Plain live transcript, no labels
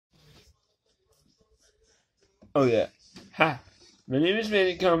Oh yeah. Hi. My name is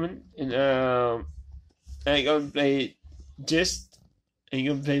Manny Common, and I'm gonna play just I'm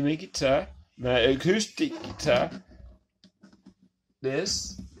gonna play my guitar, my acoustic guitar.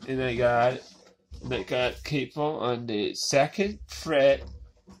 This, and I got cable on the second fret,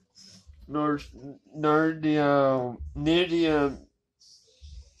 near the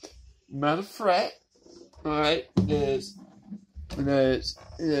middle fret. All right, there's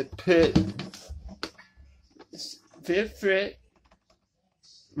put fifth fret.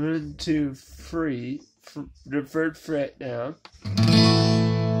 1, 2, 3, the third fret down.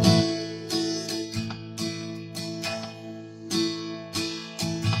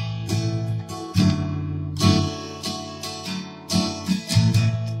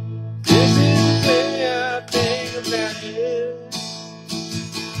 This is the way I think about you.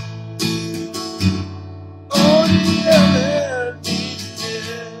 Oh, the other needs you.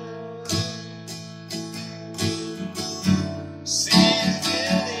 Seems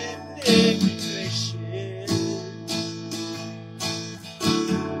really negation.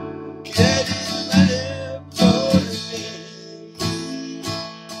 Getting ready for the day.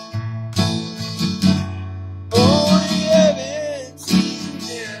 Oh, the heaven seems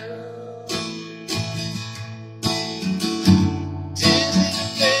down. Dizzy the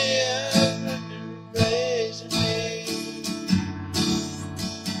play of the new resume.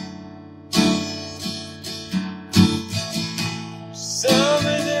 Some of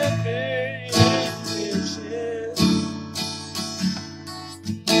them very intuition.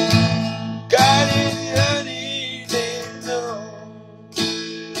 Got it, honey, they know.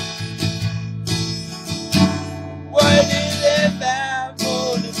 What did they find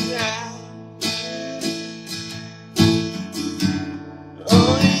for the ground?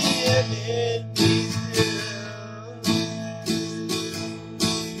 Only heaven needs love.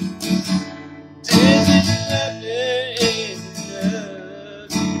 Dizzy laughter in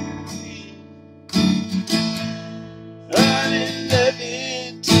love. Running love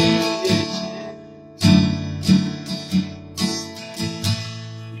into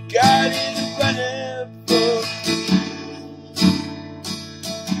got it running for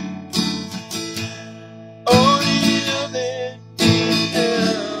only loving me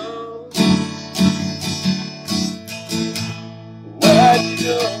now. What you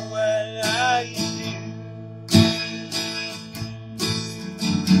know what I do?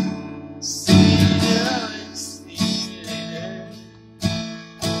 See you and see you later.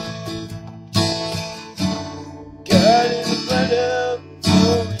 Got it running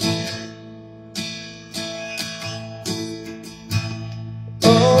for you.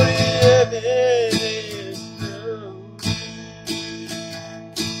 Only heaven knows.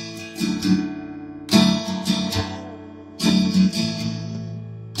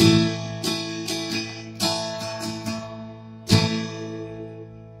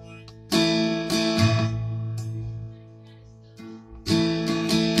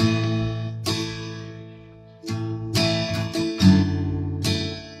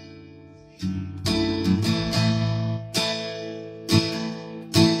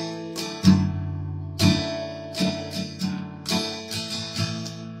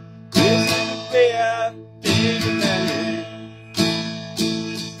 This is the way I think about it.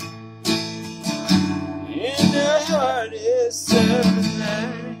 In the hardest of the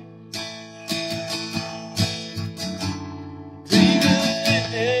night, breathing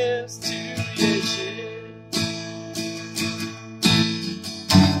witness to creation.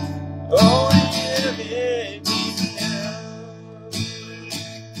 Only heaven needs now.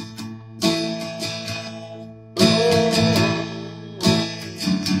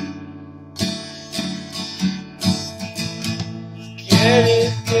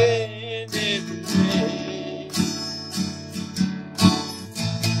 Getting everywhere.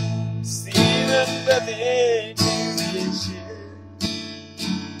 See the loving creation.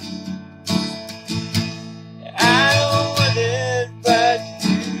 I don't want it but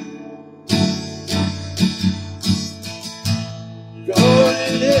you. Go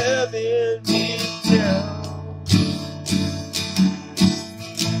to heaven me down.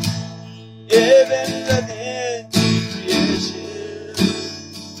 Heaven loving creation.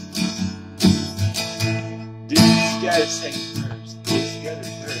 You gotta sing first. You gotta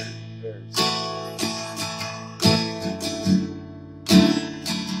first.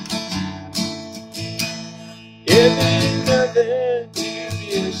 Every other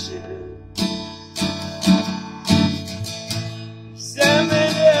creation.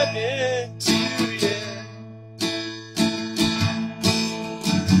 Summon up into you.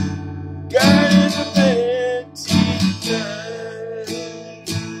 Garden of plenty time.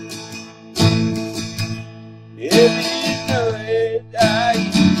 Baby, know it,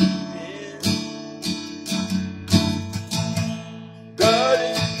 I God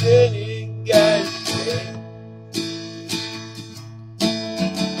is getting God's way.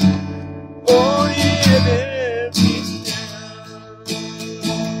 Only heaven beats down.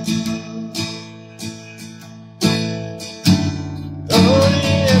 Only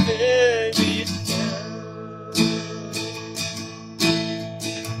heaven beats down.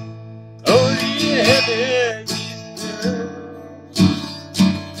 Only heaven.